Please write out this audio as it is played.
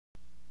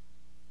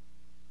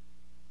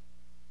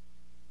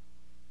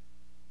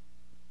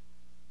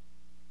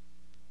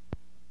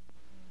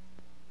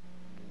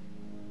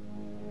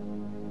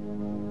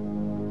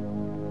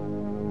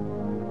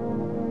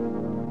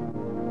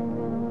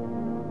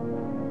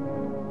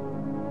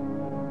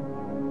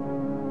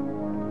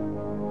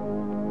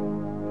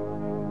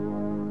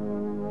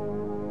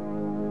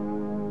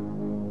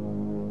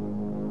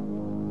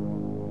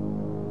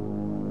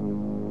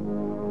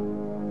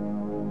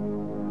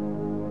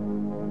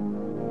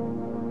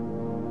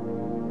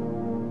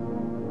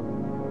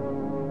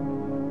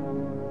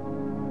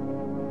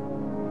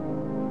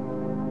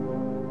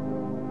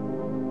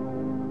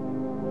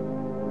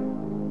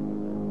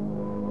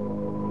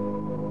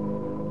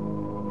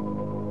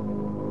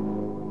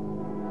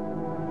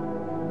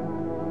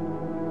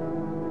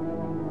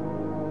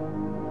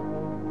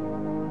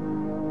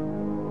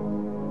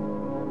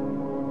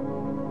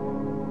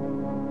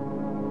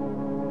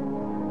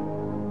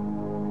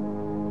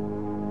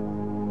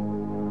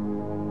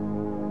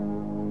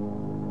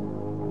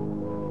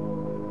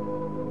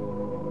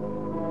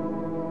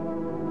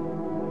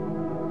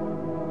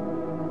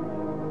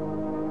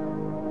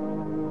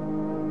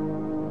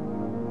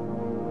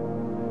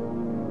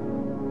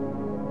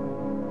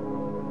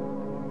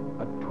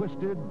A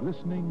twisted,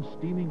 glistening,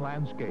 steaming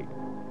landscape,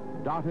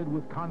 dotted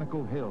with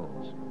conical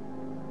hills,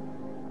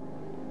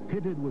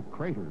 pitted with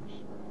craters,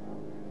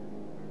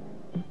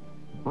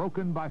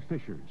 broken by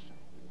fissures.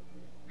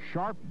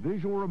 Sharp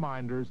visual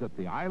reminders that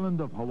the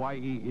island of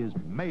Hawaii is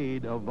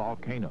made of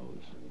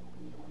volcanoes.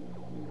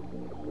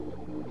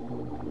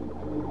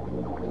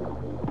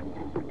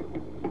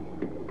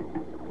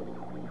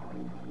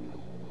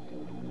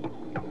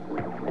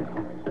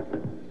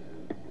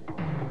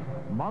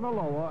 Mauna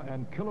Loa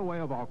and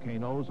Kilauea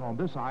volcanoes on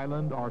this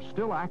island are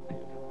still active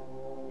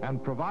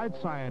and provide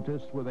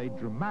scientists with a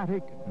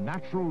dramatic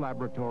natural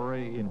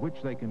laboratory in which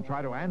they can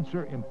try to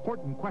answer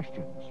important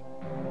questions.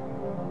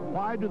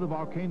 Why do the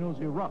volcanoes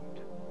erupt?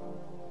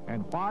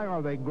 And why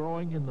are they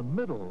growing in the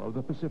middle of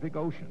the Pacific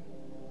Ocean?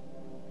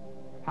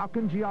 How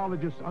can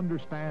geologists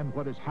understand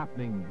what is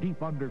happening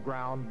deep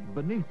underground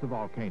beneath the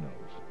volcanoes?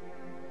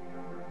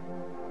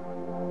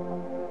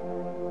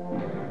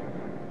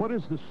 What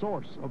is the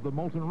source of the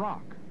molten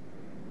rock?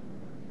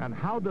 And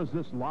how does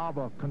this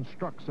lava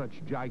construct such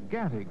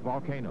gigantic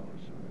volcanoes?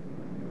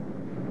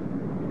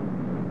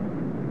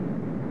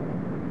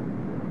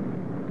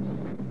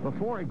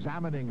 Before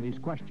examining these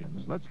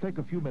questions, let's take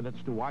a few minutes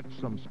to watch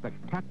some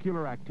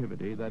spectacular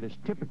activity that is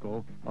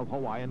typical of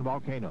Hawaiian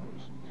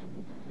volcanoes.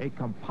 A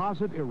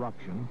composite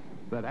eruption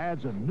that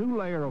adds a new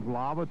layer of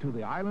lava to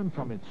the island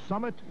from its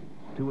summit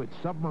to its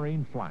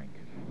submarine flank.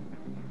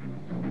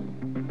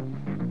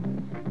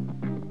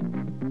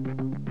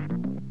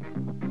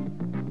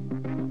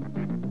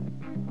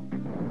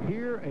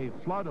 Here, a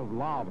flood of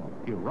lava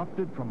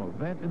erupted from a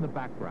vent in the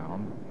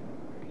background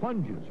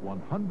plunges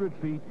 100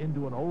 feet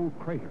into an old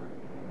crater.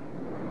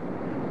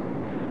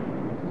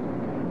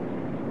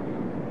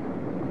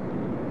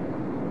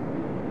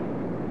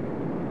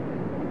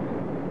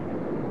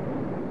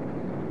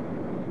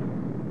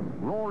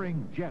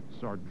 Roaring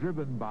jets are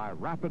driven by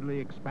rapidly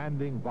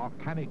expanding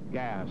volcanic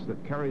gas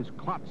that carries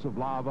clots of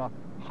lava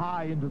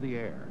high into the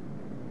air.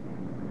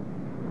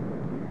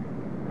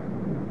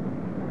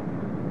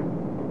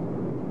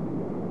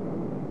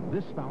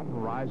 This fountain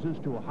rises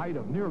to a height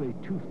of nearly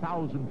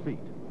 2,000 feet.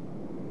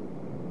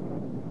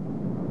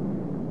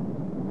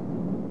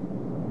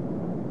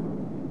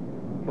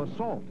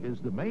 Basalt is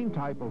the main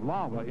type of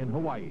lava in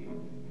Hawaii.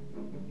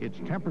 Its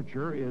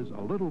temperature is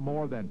a little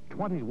more than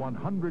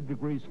 2,100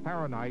 degrees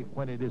Fahrenheit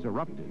when it is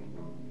erupted,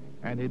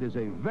 and it is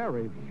a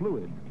very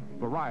fluid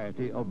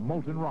variety of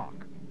molten rock.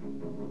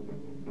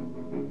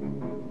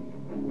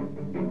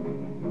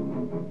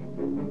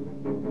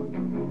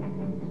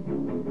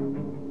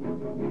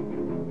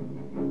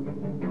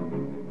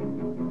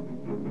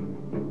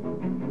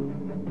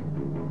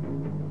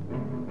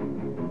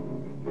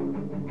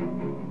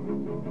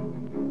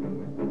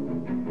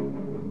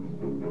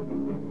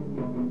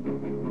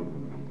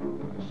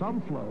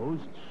 Some flows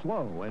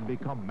slow and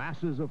become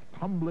masses of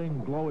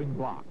tumbling, glowing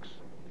blocks.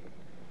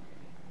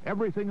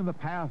 Everything in the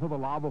path of a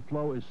lava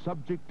flow is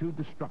subject to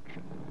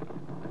destruction.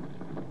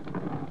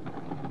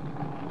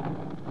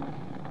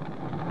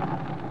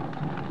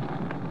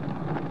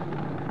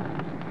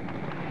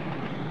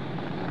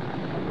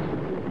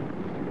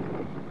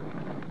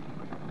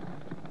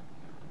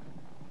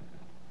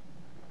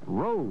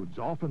 Roads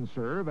often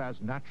serve as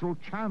natural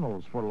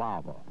channels for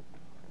lava,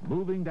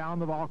 moving down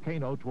the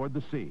volcano toward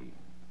the sea.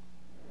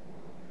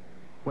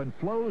 When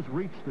flows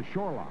reach the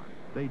shoreline,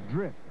 they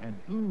drift and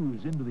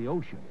ooze into the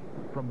ocean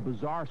from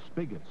bizarre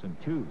spigots and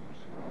tubes.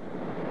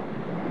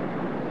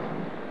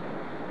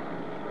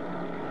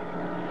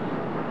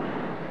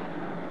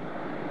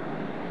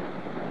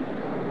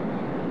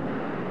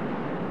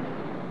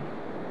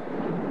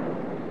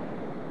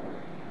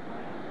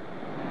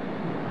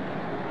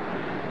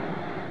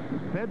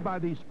 Fed by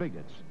these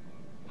spigots,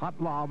 hot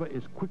lava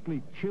is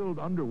quickly chilled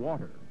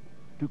underwater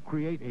to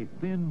create a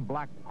thin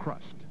black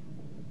crust.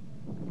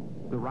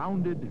 The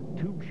rounded,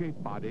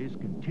 tube-shaped bodies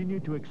continue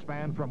to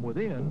expand from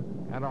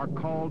within and are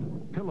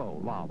called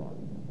pillow lava.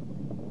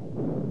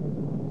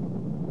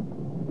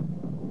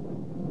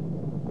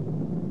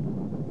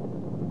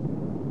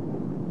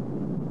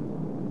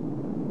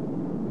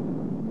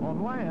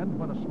 On land,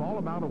 when a small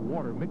amount of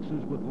water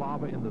mixes with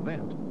lava in the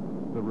vent,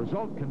 the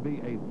result can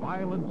be a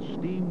violent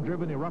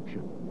steam-driven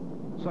eruption,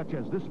 such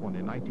as this one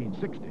in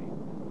 1960.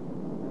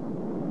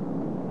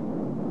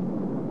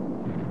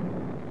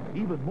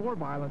 Even more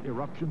violent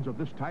eruptions of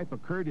this type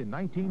occurred in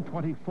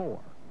 1924.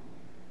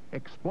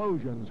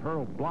 Explosions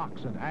hurled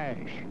blocks and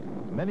ash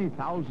many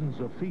thousands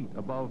of feet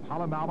above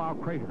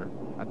Halemaumau crater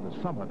at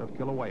the summit of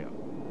Kilauea.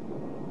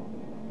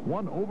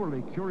 One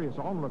overly curious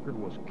onlooker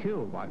was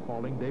killed by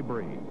falling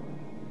debris.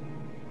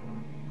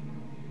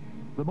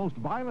 The most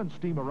violent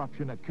steam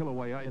eruption at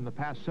Kilauea in the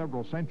past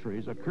several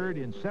centuries occurred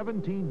in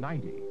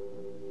 1790.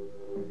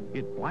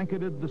 It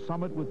blanketed the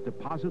summit with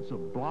deposits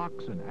of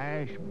blocks and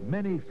ash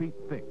many feet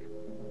thick.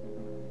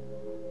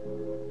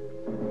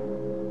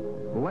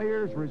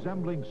 Layers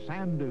resembling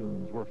sand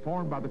dunes were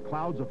formed by the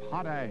clouds of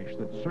hot ash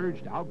that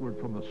surged outward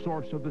from the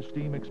source of the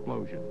steam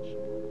explosions.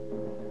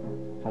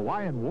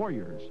 Hawaiian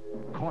warriors,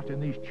 caught in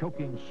these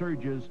choking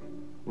surges,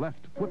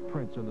 left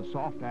footprints in the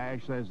soft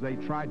ash as they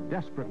tried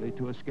desperately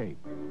to escape.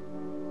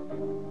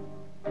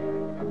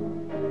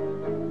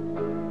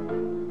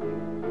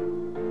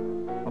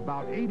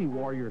 About 80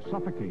 warriors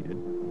suffocated,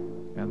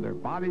 and their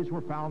bodies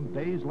were found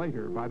days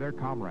later by their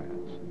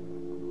comrades.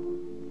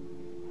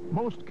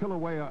 Most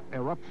Kilauea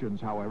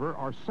eruptions, however,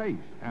 are safe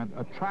and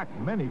attract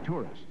many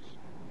tourists,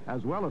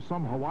 as well as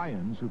some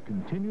Hawaiians who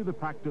continue the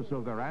practice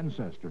of their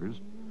ancestors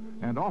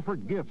and offer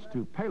gifts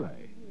to Pele,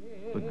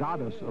 the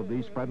goddess of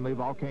these friendly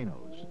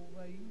volcanoes.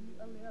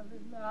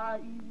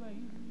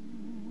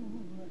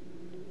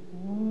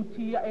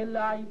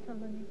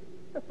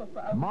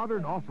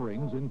 Modern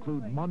offerings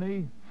include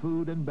money,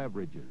 food, and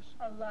beverages.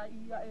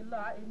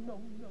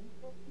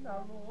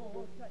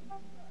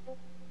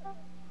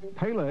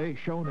 Pele,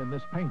 shown in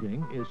this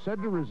painting, is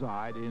said to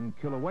reside in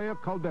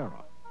Kilauea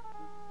caldera.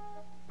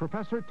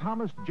 Professor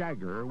Thomas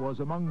Jagger was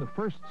among the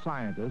first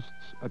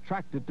scientists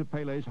attracted to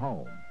Pele's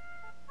home.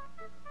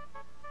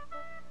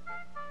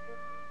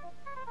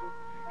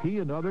 He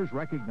and others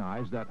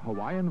recognized that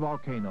Hawaiian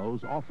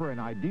volcanoes offer an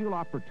ideal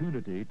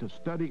opportunity to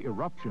study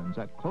eruptions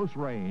at close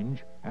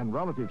range and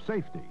relative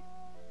safety.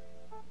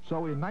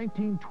 So in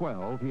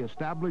 1912, he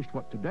established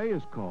what today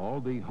is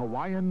called the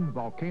Hawaiian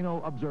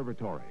Volcano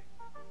Observatory.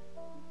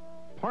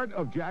 Part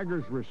of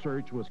Jagger's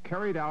research was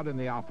carried out in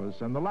the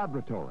office and the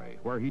laboratory,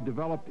 where he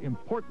developed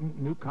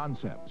important new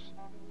concepts.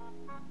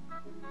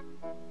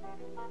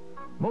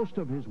 Most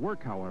of his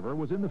work, however,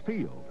 was in the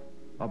field,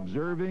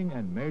 observing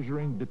and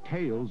measuring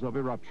details of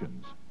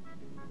eruptions.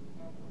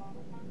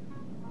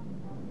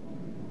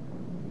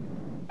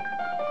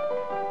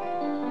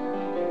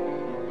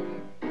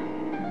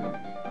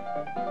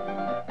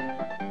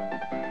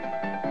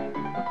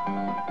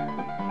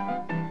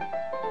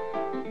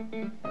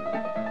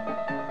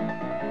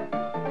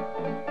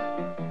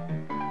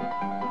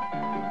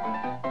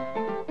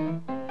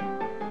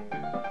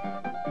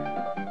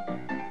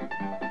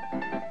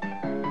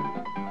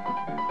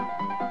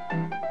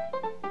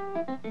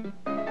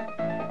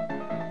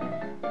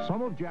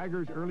 Some of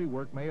Jagger's early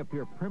work may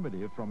appear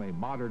primitive from a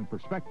modern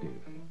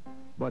perspective,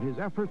 but his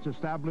efforts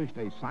established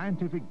a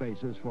scientific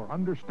basis for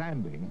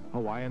understanding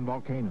Hawaiian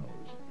volcanoes.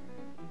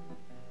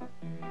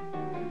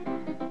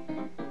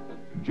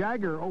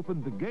 Jagger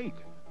opened the gate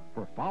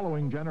for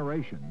following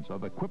generations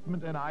of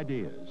equipment and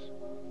ideas.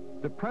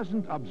 The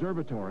present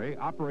observatory,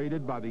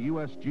 operated by the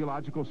U.S.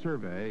 Geological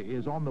Survey,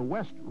 is on the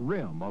west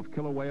rim of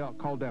Kilauea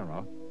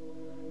caldera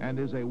and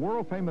is a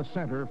world-famous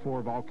center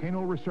for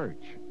volcano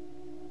research.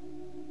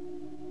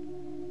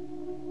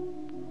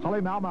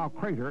 Halemaumau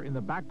crater in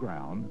the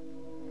background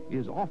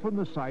is often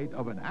the site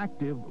of an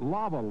active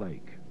lava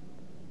lake.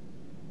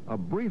 A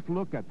brief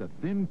look at the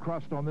thin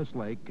crust on this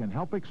lake can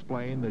help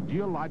explain the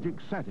geologic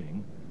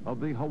setting of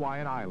the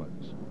Hawaiian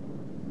Islands.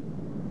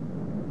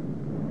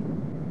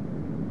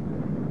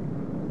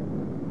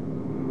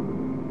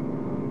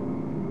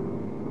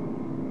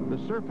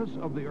 The surface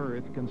of the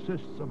Earth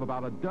consists of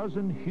about a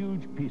dozen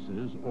huge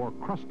pieces or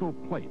crustal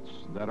plates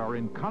that are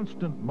in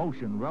constant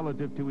motion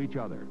relative to each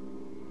other.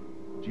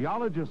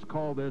 Geologists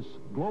call this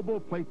global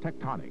plate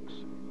tectonics.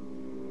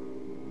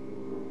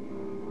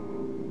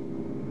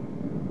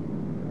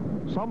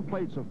 Some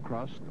plates of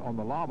crust on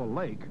the lava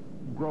lake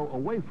grow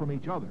away from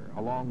each other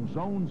along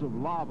zones of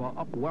lava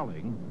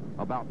upwelling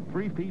about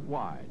 3 feet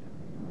wide.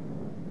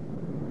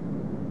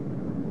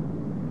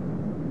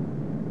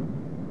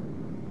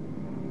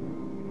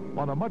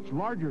 On a much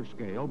larger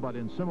scale, but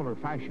in similar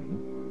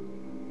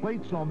fashion,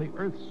 plates on the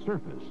Earth's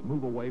surface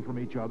move away from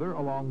each other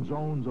along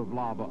zones of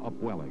lava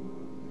upwelling.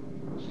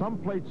 Some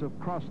plates of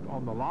crust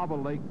on the lava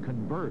lake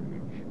converge,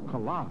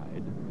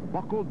 collide,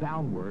 buckle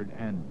downward,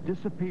 and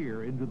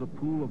disappear into the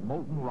pool of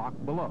molten rock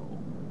below.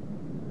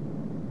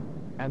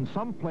 And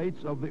some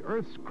plates of the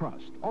Earth's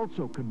crust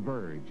also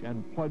converge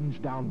and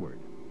plunge downward.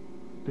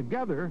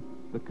 Together,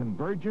 the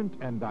convergent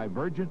and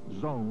divergent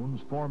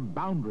zones form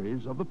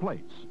boundaries of the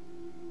plates.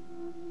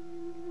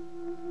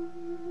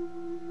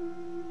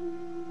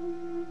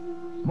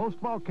 Most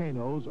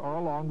volcanoes are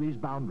along these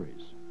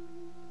boundaries.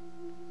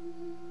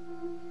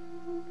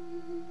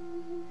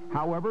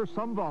 However,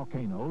 some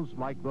volcanoes,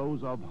 like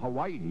those of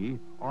Hawaii,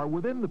 are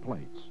within the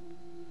plates.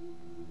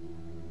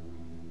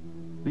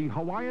 The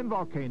Hawaiian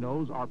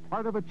volcanoes are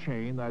part of a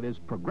chain that is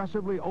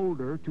progressively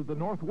older to the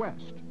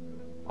northwest,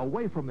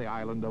 away from the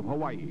island of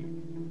Hawaii.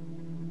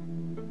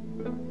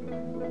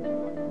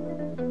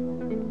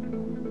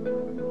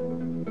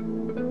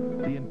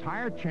 The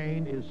entire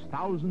chain is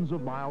thousands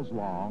of miles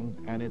long,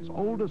 and its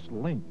oldest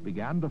link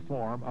began to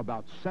form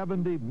about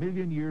 70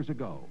 million years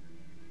ago.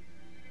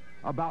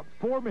 About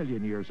 4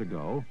 million years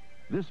ago,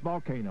 this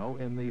volcano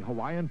in the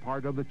Hawaiian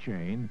part of the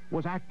chain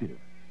was active.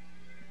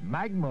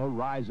 Magma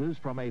rises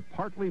from a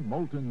partly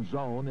molten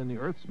zone in the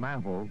Earth's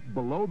mantle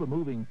below the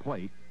moving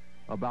plate,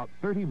 about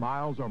 30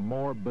 miles or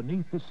more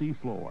beneath the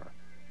seafloor.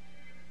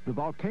 The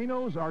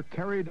volcanoes are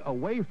carried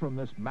away from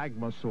this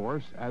magma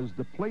source as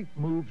the plate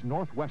moves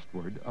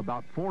northwestward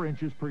about 4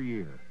 inches per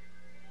year.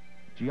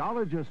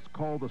 Geologists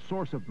call the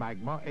source of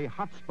magma a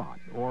hotspot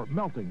or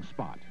melting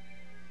spot.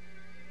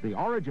 The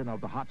origin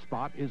of the hot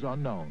spot is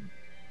unknown.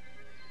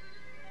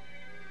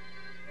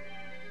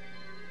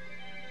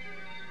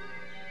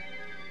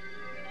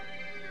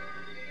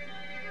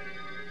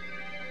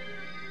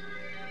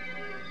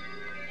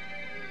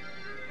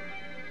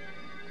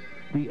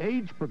 The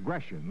age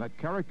progression that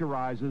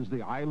characterizes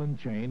the island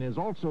chain is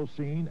also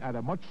seen at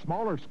a much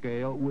smaller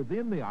scale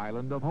within the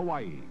island of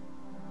Hawaii.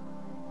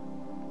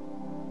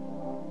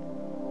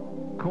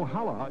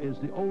 Kohala is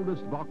the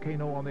oldest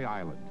volcano on the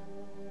island.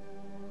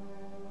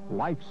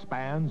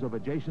 Lifespans of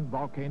adjacent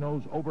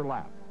volcanoes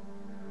overlap.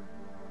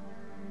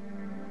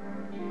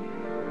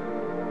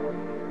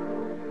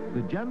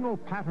 The general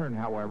pattern,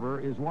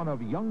 however, is one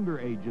of younger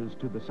ages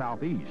to the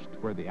southeast,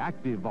 where the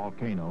active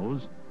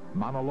volcanoes,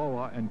 Mauna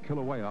Loa and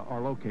Kilauea,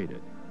 are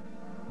located.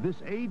 This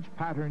age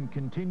pattern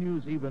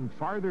continues even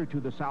farther to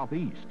the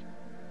southeast,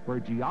 where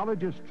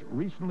geologists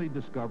recently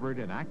discovered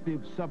an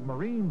active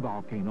submarine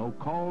volcano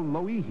called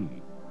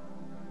Loihi.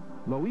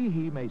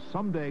 Loihi may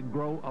someday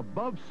grow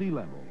above sea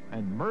level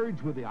and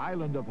merge with the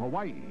island of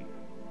Hawaii.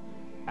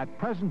 At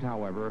present,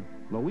 however,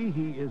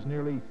 Loihi is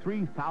nearly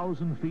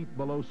 3,000 feet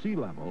below sea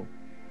level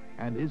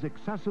and is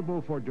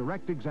accessible for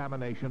direct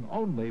examination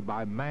only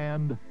by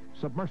manned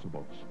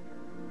submersibles.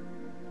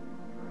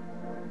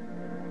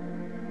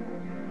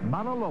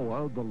 Mauna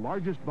Loa, the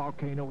largest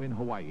volcano in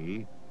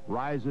Hawaii,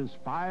 rises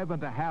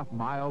 5.5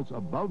 miles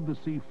above the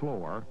sea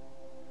floor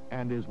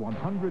and is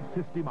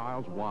 150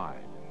 miles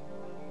wide.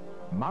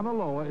 Mauna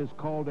Loa is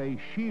called a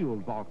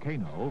shield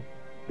volcano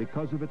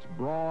because of its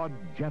broad,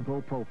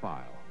 gentle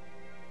profile.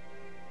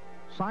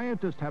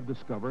 Scientists have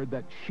discovered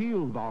that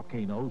shield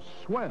volcanoes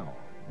swell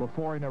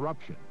before an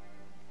eruption,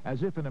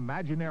 as if an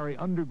imaginary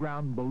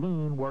underground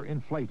balloon were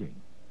inflating.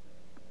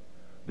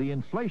 The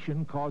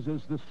inflation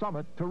causes the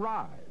summit to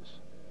rise.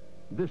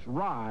 This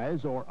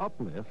rise or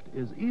uplift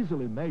is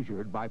easily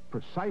measured by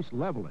precise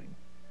leveling,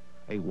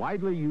 a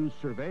widely used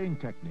surveying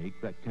technique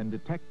that can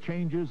detect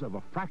changes of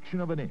a fraction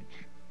of an inch.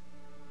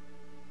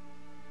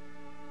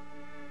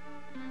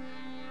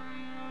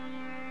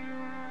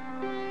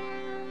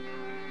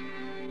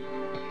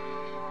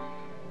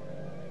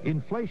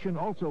 Inflation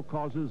also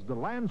causes the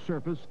land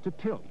surface to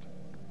tilt.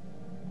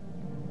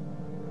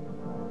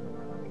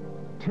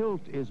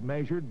 Tilt is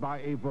measured by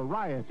a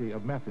variety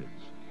of methods.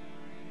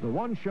 The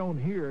one shown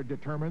here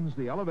determines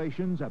the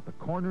elevations at the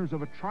corners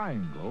of a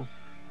triangle,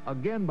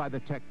 again by the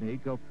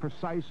technique of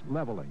precise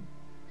leveling.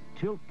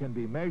 Tilt can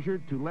be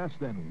measured to less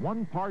than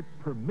 1 part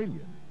per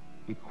million,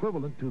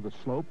 equivalent to the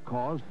slope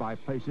caused by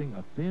placing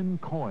a thin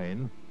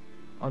coin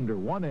under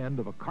one end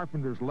of a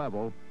carpenter's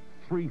level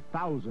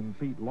 3,000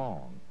 feet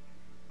long.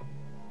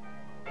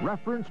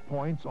 Reference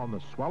points on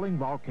the swelling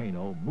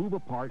volcano move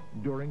apart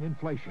during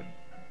inflation.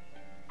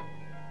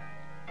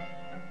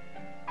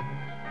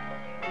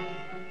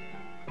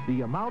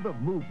 The amount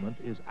of movement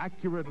is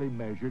accurately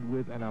measured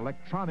with an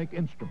electronic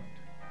instrument.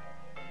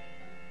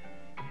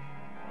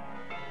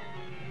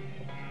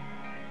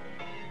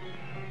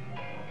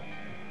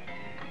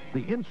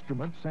 The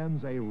instrument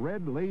sends a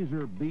red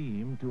laser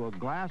beam to a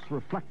glass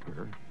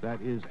reflector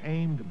that is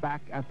aimed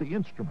back at the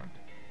instrument.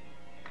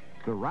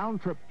 The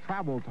round-trip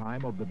travel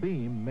time of the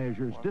beam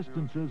measures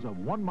distances of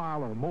 1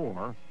 mile or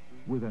more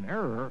with an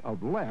error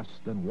of less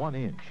than 1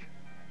 inch.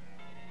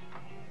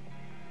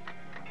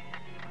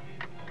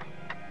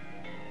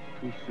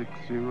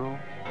 260.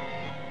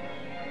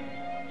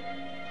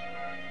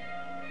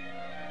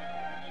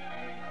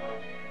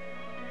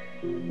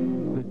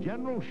 The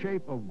general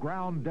shape of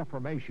ground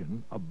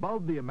deformation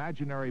above the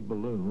imaginary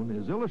balloon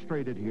is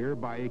illustrated here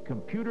by a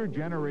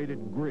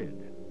computer-generated grid.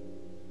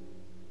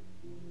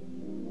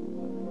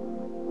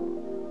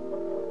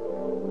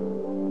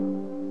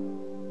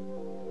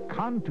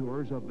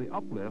 Contours of the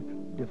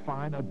uplift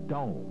define a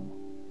dome.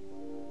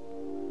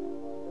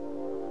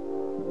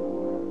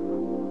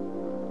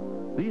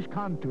 These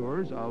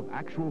contours of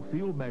actual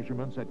field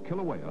measurements at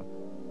Kilauea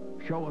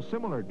show a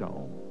similar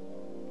dome,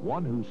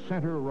 one whose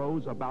center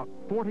rose about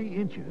 40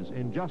 inches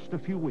in just a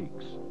few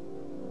weeks.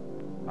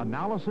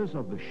 Analysis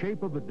of the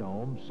shape of the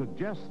dome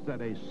suggests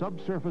that a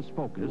subsurface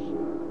focus,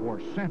 or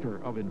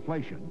center of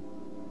inflation,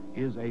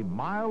 is a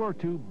mile or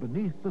two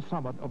beneath the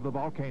summit of the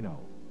volcano.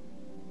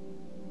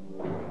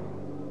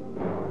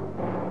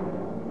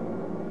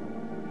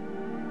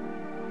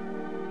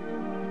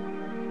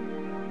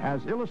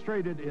 As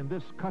illustrated in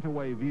this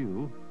cutaway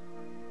view,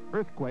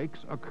 earthquakes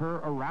occur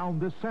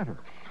around this center.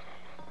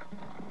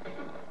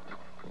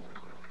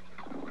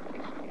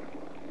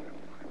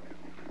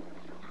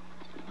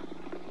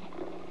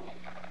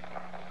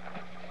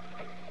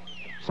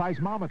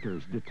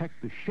 Seismometers detect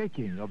the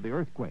shaking of the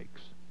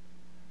earthquakes,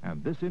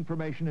 and this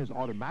information is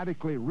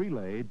automatically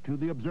relayed to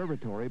the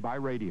observatory by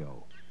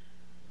radio.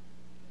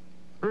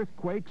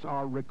 Earthquakes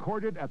are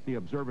recorded at the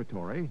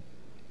observatory,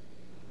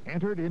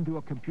 entered into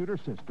a computer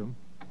system,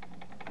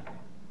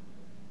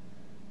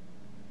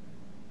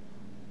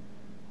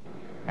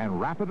 and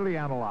rapidly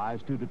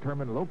analyzed to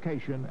determine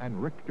location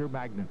and Richter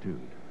magnitude.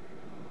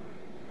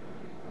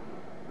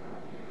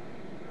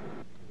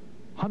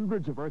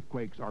 Hundreds of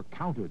earthquakes are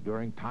counted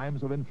during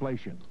times of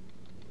inflation.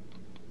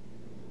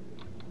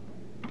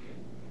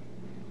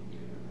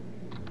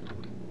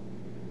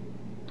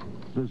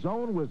 The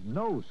zone with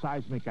no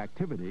seismic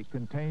activity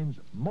contains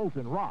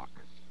molten rock,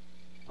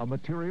 a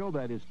material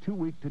that is too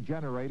weak to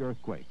generate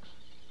earthquakes.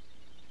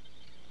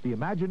 The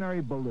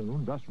imaginary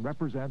balloon thus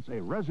represents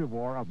a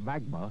reservoir of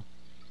magma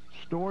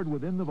stored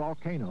within the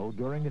volcano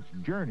during its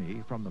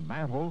journey from the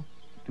mantle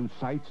to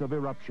sites of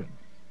eruption.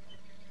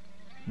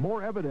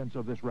 More evidence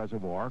of this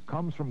reservoir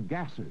comes from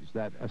gases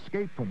that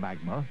escape from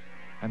magma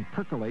and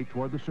percolate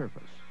toward the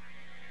surface.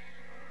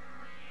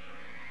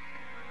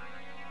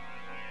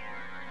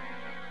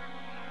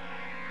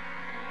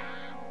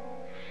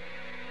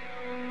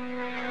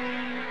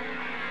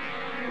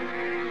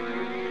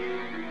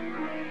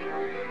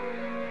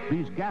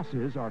 These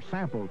gases are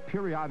sampled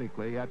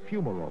periodically at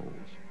fumaroles.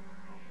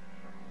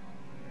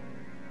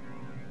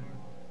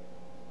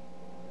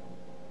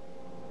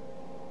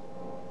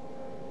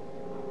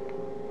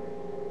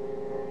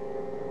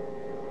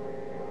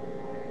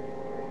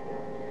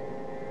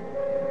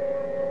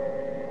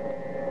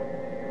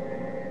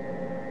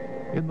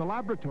 In the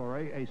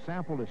laboratory, a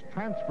sample is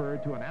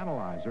transferred to an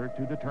analyzer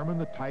to determine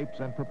the types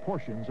and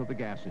proportions of the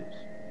gases.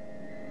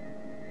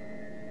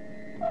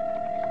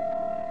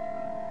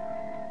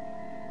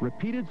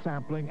 Repeated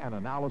sampling and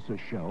analysis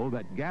show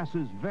that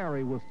gases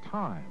vary with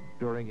time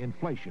during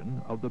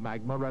inflation of the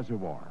magma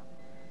reservoir.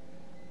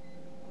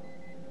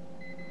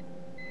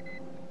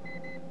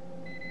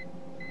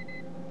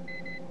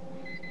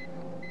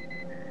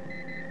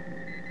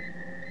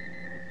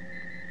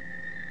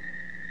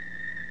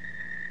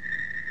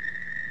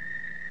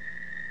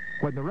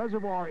 When the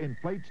reservoir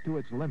inflates to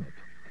its limit,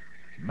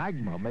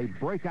 magma may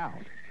break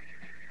out,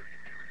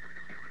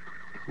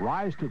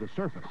 rise to the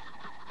surface,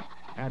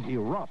 and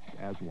erupt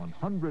as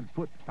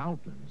 100-foot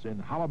fountains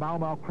in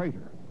Halabaumal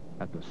crater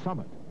at the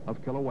summit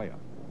of Kilauea.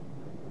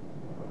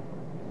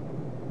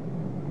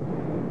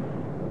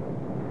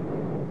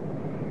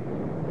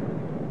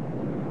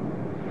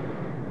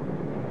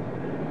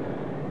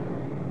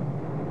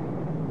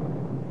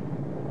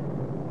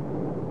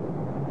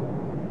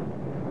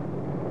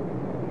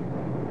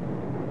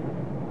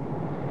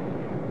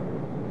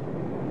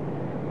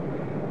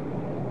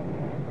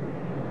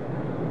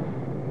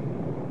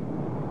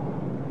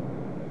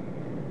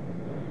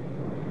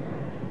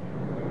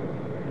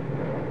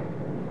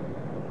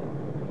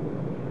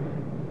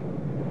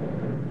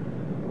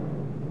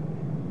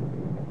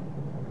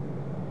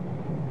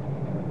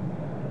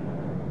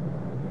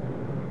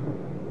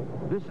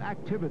 This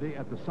activity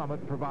at the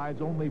summit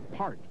provides only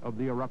part of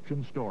the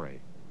eruption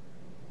story.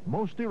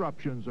 Most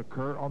eruptions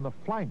occur on the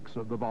flanks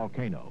of the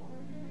volcano.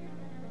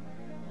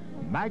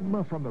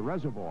 Magma from the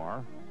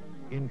reservoir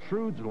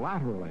intrudes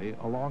laterally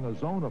along a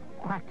zone of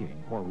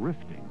cracking or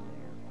rifting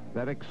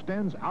that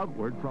extends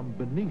outward from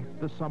beneath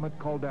the summit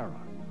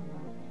caldera.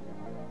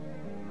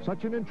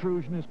 Such an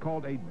intrusion is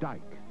called a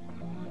dike.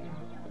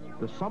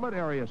 The summit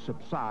area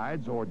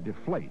subsides or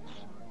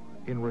deflates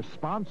in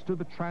response to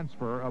the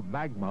transfer of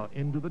magma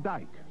into the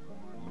dike.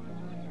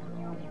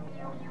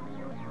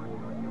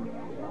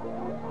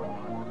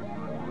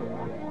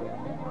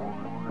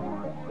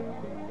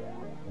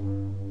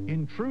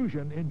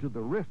 Intrusion into the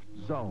rift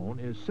zone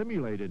is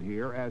simulated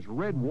here as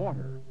red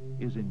water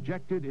is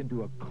injected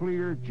into a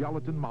clear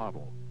gelatin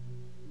model.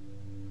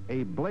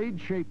 A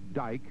blade-shaped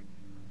dike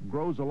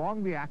grows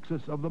along the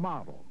axis of the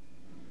model.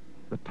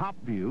 The top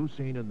view,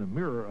 seen in the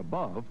mirror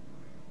above,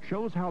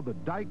 shows how the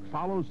dike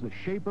follows the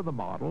shape of the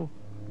model,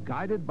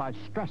 guided by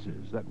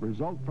stresses that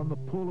result from the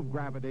pull of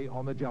gravity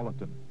on the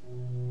gelatin.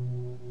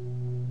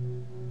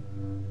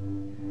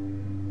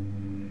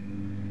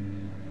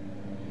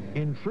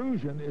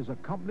 Intrusion is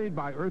accompanied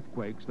by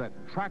earthquakes that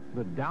track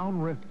the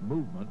downrift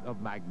movement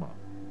of magma.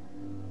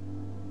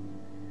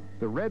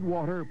 The red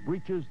water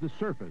breaches the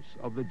surface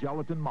of the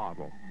gelatin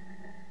model.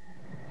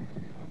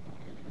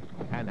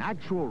 An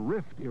actual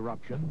rift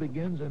eruption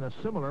begins in a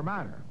similar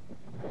manner.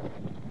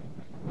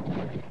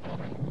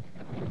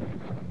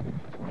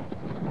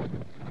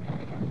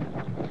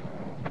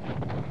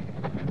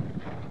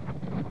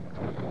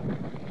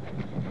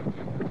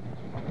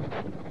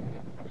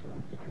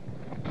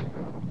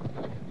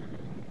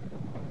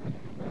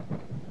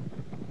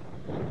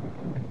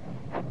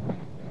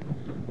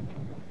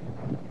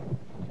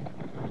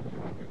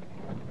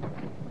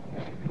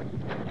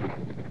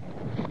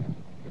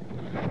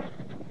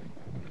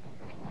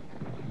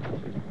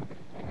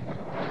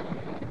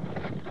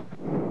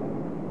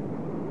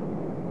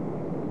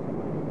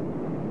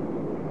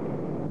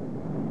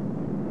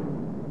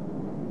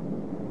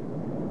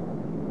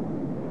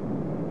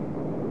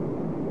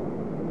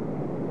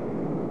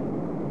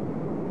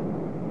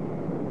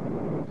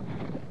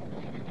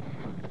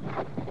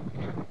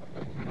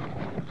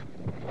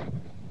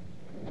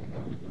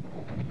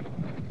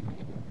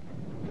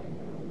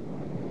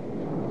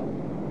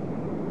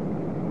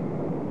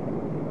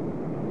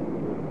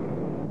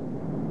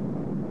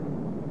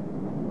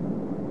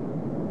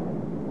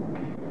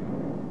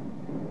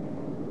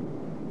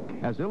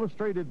 As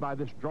illustrated by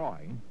this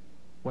drawing,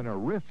 when a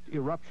rift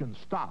eruption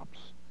stops,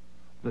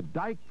 the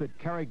dike that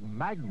carried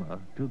magma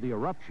to the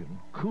eruption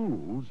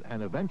cools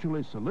and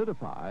eventually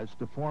solidifies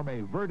to form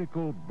a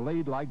vertical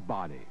blade-like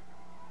body.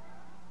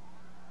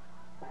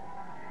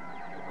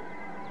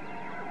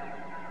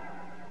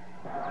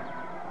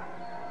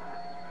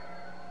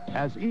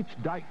 As each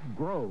dike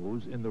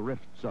grows in the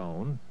rift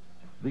zone,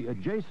 the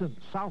adjacent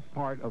south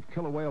part of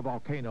Kilauea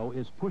volcano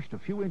is pushed a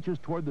few inches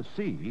toward the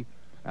sea,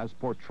 as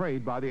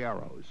portrayed by the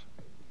arrows.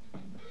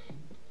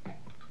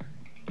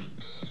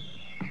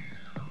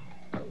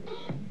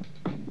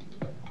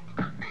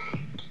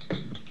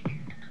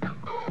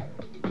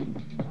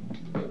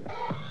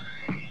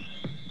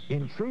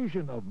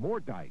 Intrusion of more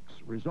dikes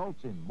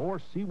results in more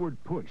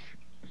seaward push,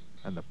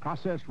 and the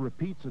process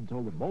repeats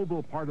until the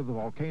mobile part of the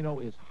volcano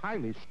is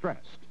highly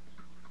stressed.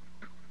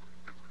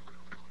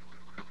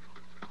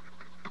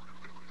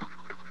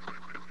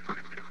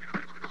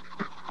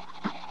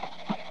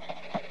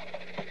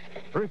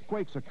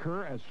 Earthquakes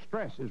occur as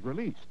stress is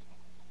released.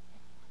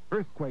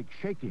 Earthquake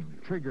shaking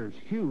triggers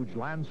huge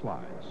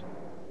landslides.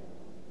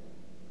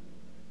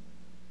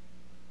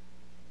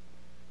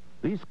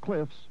 These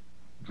cliffs,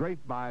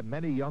 draped by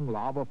many young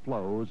lava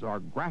flows, are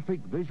graphic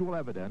visual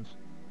evidence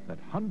that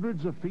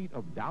hundreds of feet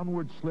of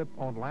downward slip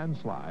on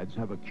landslides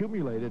have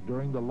accumulated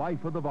during the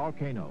life of the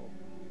volcano.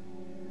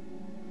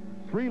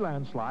 3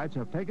 landslides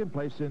have taken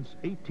place since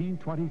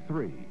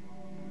 1823.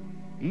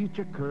 Each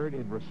occurred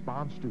in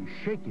response to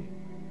shaking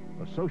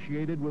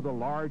associated with a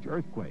large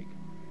earthquake,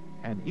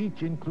 and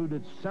each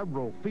included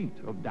several feet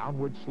of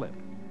downward slip.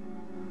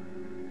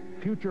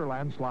 Future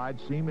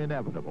landslides seem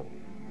inevitable.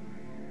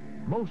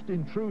 Most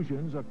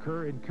intrusions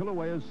occur in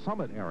Kilauea's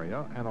summit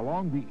area and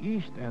along the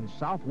east and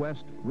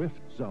southwest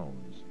rift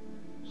zones.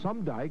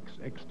 Some dikes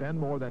extend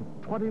more than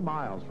 20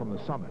 miles from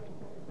the summit,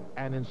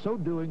 and in so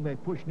doing they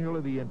push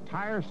nearly the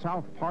entire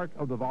south part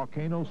of the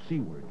volcano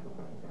seaward.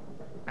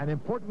 An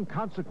important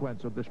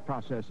consequence of this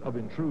process of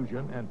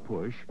intrusion and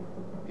push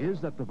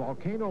is that the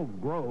volcano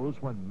grows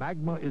when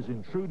magma is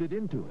intruded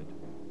into it,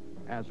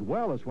 as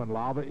well as when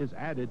lava is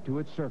added to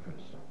its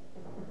surface.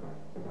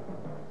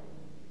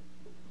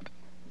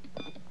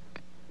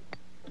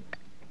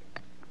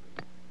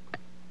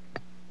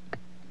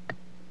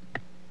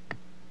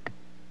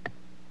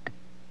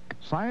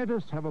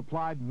 Scientists have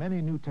applied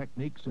many new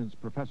techniques since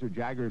Professor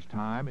Jagger's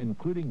time,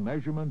 including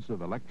measurements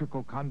of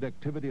electrical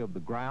conductivity of the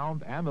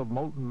ground and of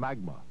molten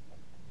magma.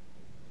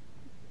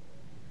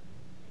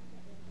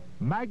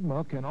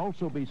 Magma can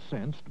also be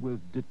sensed with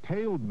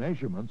detailed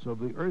measurements of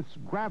the Earth's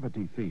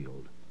gravity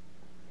field.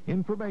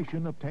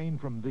 Information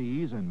obtained from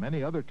these and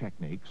many other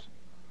techniques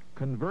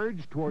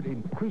converge toward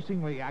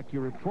increasingly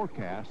accurate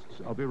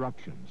forecasts of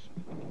eruptions.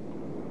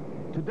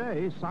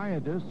 Today,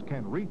 scientists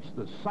can reach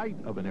the site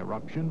of an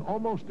eruption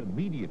almost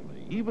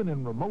immediately, even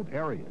in remote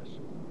areas,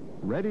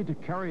 ready to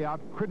carry out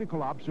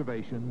critical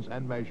observations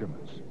and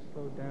measurements.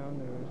 Slow down,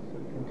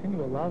 there's a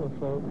continual lava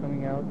flow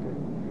coming out.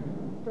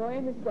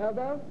 Dorian, this is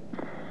Eldo.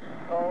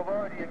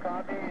 Over, do you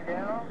copy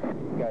now?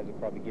 You guys will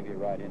probably give you a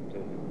ride into...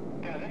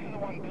 Yeah, this is the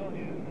one Bill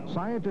used.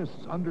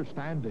 Scientists'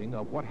 understanding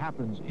of what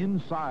happens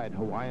inside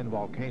Hawaiian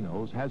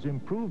volcanoes has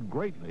improved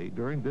greatly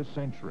during this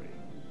century.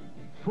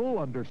 Full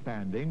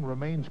understanding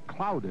remains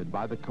clouded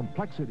by the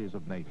complexities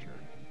of nature,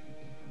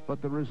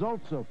 but the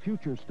results of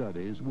future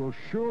studies will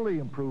surely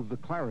improve the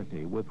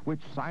clarity with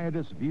which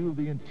scientists view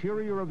the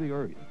interior of the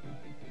Earth,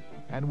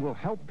 and will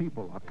help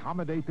people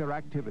accommodate their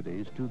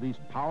activities to these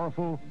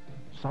powerful,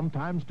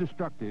 sometimes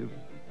destructive,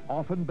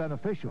 often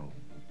beneficial,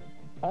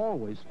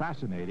 always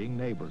fascinating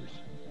neighbors.